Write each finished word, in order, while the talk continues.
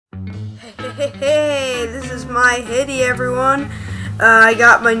Hey, this is my Hitty, everyone. I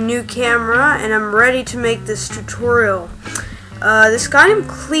got my new camera and I'm ready to make this tutorial. This guy named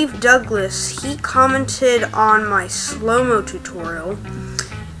Cleve Douglas, he commented on my slow-mo tutorial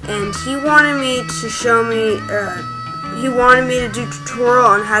and he wanted me to show me, he wanted me to do a tutorial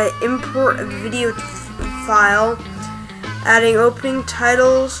on how to import a video file, adding opening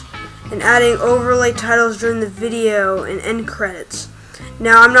titles and adding overlay titles during the video and end credits.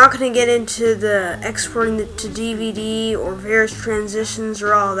 Now, I'm not going to get into the exporting it to DVD or various transitions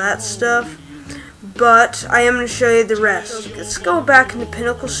or all that stuff, but I am going to show you the rest. Let's go back into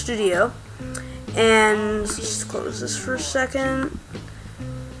Pinnacle Studio, and let's just close this for a second.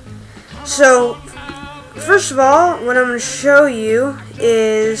 So, first of all, what I'm going to show you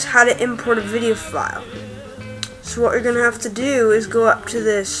is how to import a video file. So what you're going to have to do is go up to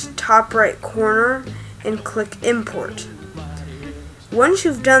this top right corner and click Import. Once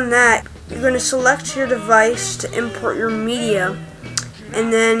you've done that, you're going to select your device to import your media,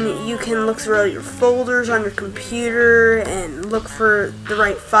 and then you can look through all your folders on your computer and look for the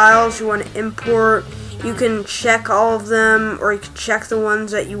right files you want to import. You can check all of them, or you can check the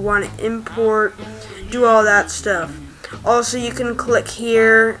ones that you want to import, do all that stuff. Also, you can click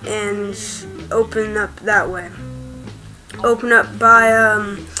here and open up that way. Open up by,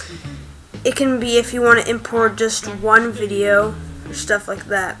 it can be if you want to import just one video, stuff like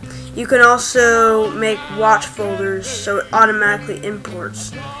that. You can also make watch folders so it automatically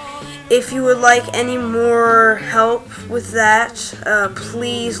imports. If you would like any more help with that,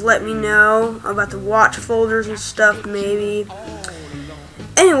 please let me know about the watch folders and stuff, maybe.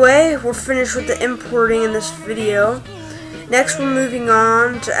 Anyway, we're finished with the importing in this video. Next, we're moving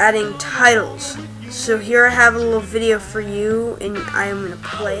on to adding titles. So here I have a little video for you, and I am going to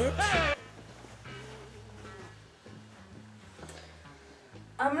play it.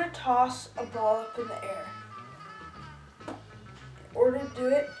 I'm going to toss a ball up in the air. In order to do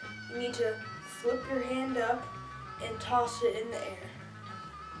it, you need to flip your hand up and toss it in the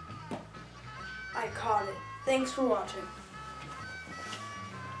air. I caught it. Thanks for watching.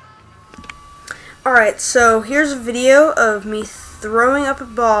 Alright, so here's a video of me throwing up a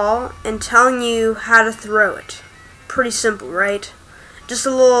ball and telling you how to throw it. Pretty simple, right? Just a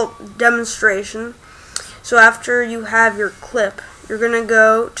little demonstration. So after you have your clip, you're gonna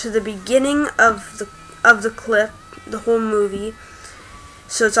go to the beginning of the clip, the whole movie.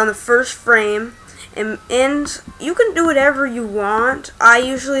 So it's on the first frame, and you can do whatever you want. I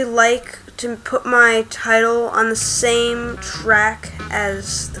usually like to put my title on the same track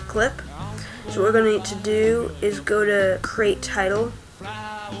as the clip. So what we're gonna need to do is go to Create Title,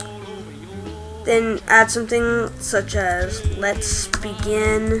 then add something such as Let's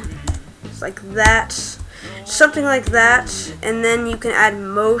Begin, like that. Something like that, and then you can add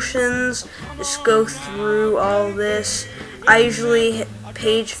motions. Just go through all this. I usually hit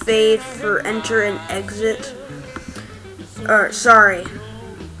page fade for enter and exit. Or sorry,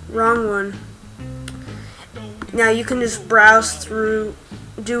 wrong one. Now you can just browse through,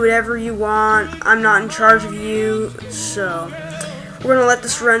 do whatever you want. I'm not in charge of you, so we're gonna let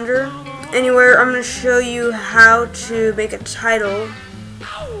this render. Anyway, I'm gonna show you how to make a title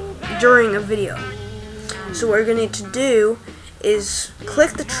during a video. So what you're going to need to do is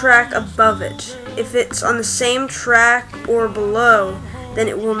click the track above it. If it's on the same track or below, then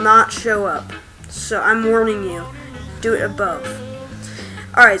it will not show up. So I'm warning you, do it above.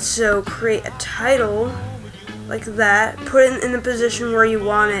 Alright, so create a title like that. Put it in the position where you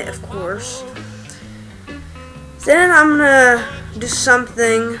want it, of course. Then I'm going to do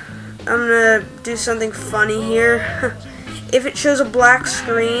something. Funny here. If it shows a black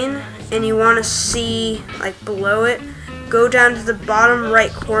screen and you want to see like below it, go down to the bottom right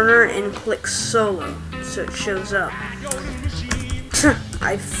corner and click solo so it shows up.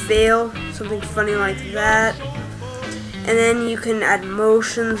 I fail, something funny like that. And then you can add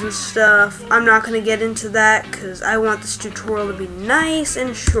motions and stuff. I'm not going to get into that because I want this tutorial to be nice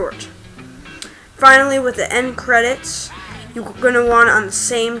and short. Finally, with the end credits, you're going to want it on the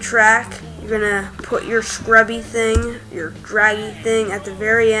same track. You're going to put your scrubby thing, your draggy thing at the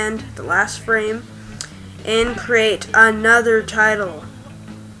very end, the last frame, and create another title.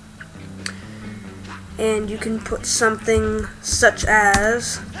 And you can put something such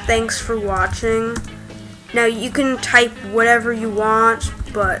as, thanks for watching. Now you can type whatever you want,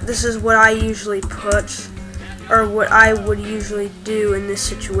 but this is what I usually put, or what I would usually do in this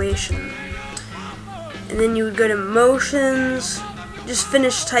situation. And then you would go to motions, just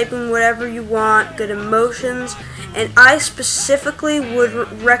finish typing whatever you want, go to motions, and I specifically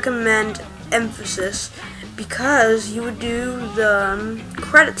would recommend emphasis because you would do the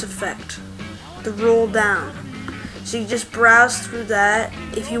credits effect. the roll down. So you just browse through that.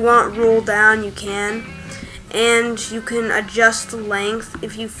 If you want roll down, you can. And you can adjust the length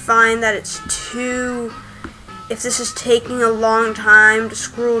if you find that it's too, if this is taking a long time to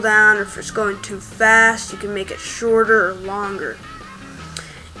scroll down, or if it's going too fast, you can make it shorter or longer.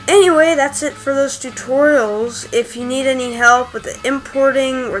 Anyway, that's it for those tutorials. If you need any help with the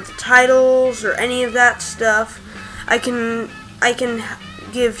importing or the titles or any of that stuff, I can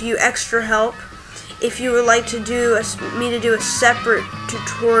give you extra help. If you would like to do me to do a separate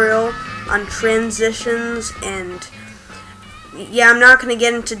tutorial on transitions, and yeah, I'm not going to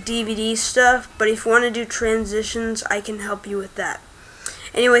get into DVD stuff, but if you want to do transitions, I can help you with that.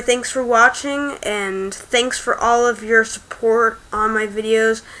 Anyway, thanks for watching, and thanks for all of your support on my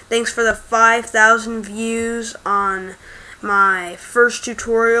videos. Thanks for the 5,000 views on my first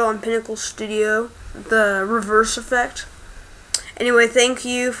tutorial on Pinnacle Studio, the reverse effect. Anyway, thank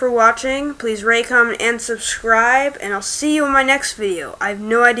you for watching. Please rate, comment, and subscribe, and I'll see you in my next video. I have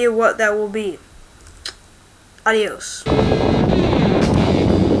no idea what that will be. Adios.